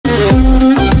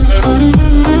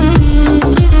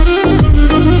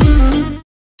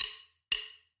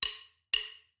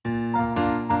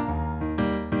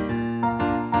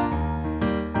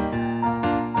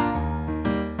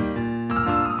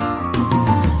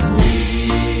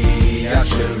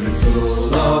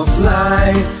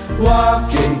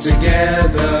walking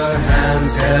together,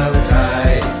 hands held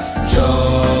tight.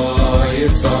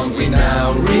 Joyous song we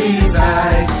now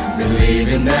recite,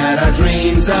 believing that our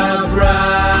dreams are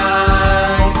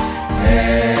bright.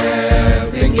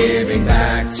 Helping, giving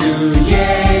back to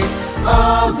ye,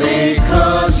 all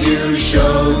because you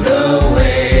showed the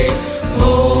way.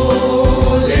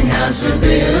 Holding hands we'll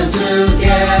build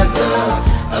together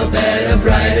a better,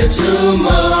 brighter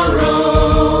tomorrow.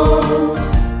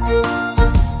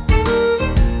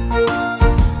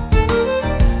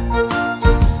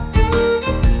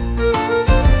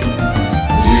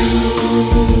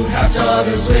 Taught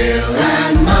us will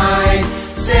and might,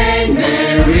 Saint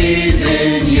Mary's,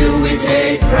 in you we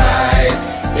take pride.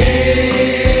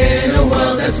 In a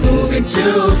world that's moving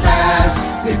too fast,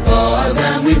 we pause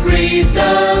and we breathe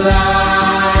the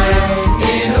light.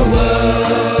 In a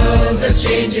world that's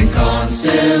changing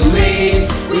constantly,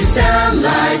 we stand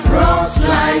like rocks,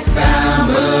 like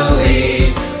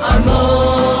family. Our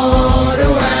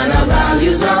motto and our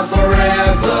values are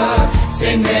forever.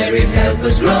 Saint Mary's, help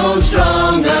us grow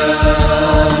stronger.